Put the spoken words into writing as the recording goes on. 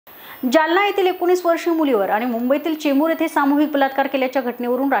जालना येथील 19 वर्षीय मुलीवर आणि मुंबईतील चेंबूर येथे सामूहिक बलात्कार केल्याच्या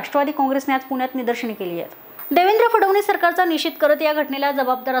घटनेवरून राष्ट्रवादी काँग्रेसने आज पुण्यात निदर्शने केली आहेत। देवेंद्र फडणवीस सरकारचा निषेध करत या घटनेला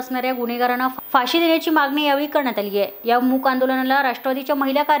जबाबदार असणाऱ्या गुन्हेगारांना फाशी देण्याची मागणी यावेळी करण्यात आली आहे। या मूक आंदोलनाला राष्ट्रवादीच्या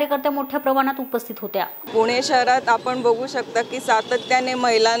महिला कार्यकर्त्या मोठ्या प्रमाणात उपस्थित होत्या। पुणे शहरात आपण बघू शकता की सातत्याने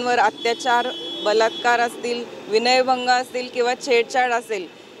महिलांवर अत्याचार, बलात्कार असतील, विनयभंग असतील किंवा छेडछाड असेल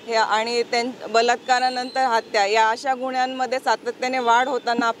हे आणि बलात्कारानंतर हत्या या अशा गुन्ह्यांमध्ये सातत्याने वाढ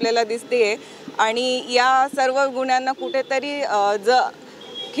होताना आपल्याला दिसते आणि या सर्व गुन्ह्यांना कुठेतरी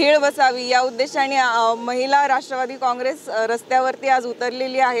खीळ बसावी या उद्देशाने महिला राष्ट्रवादी काँग्रेस रस्त्यावरती आज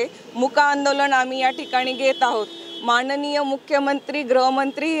उतरलेली आहे। मूक आंदोलन आम्ही या ठिकाणी घेत आहोत। माननीय मुख्यमंत्री,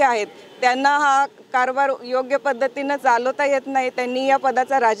 गृहमंत्री आहेत, त्यांना हा कारभार योग्य पद्धतीने चालवता येत नाही, त्यांनी या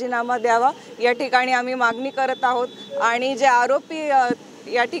पदाचा राजीनामा द्यावा या ठिकाणी आम्ही मागणी करत आहोत। आणि जे आरोपी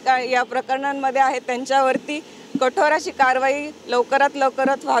या ठिकाणी या प्रकरणांमध्ये आहेत त्यांच्यावरती कठोर अशी कारवाई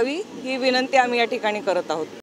लवकरात व्हावी ही विनंती आम्ही या ठिकाणी करत आहोत।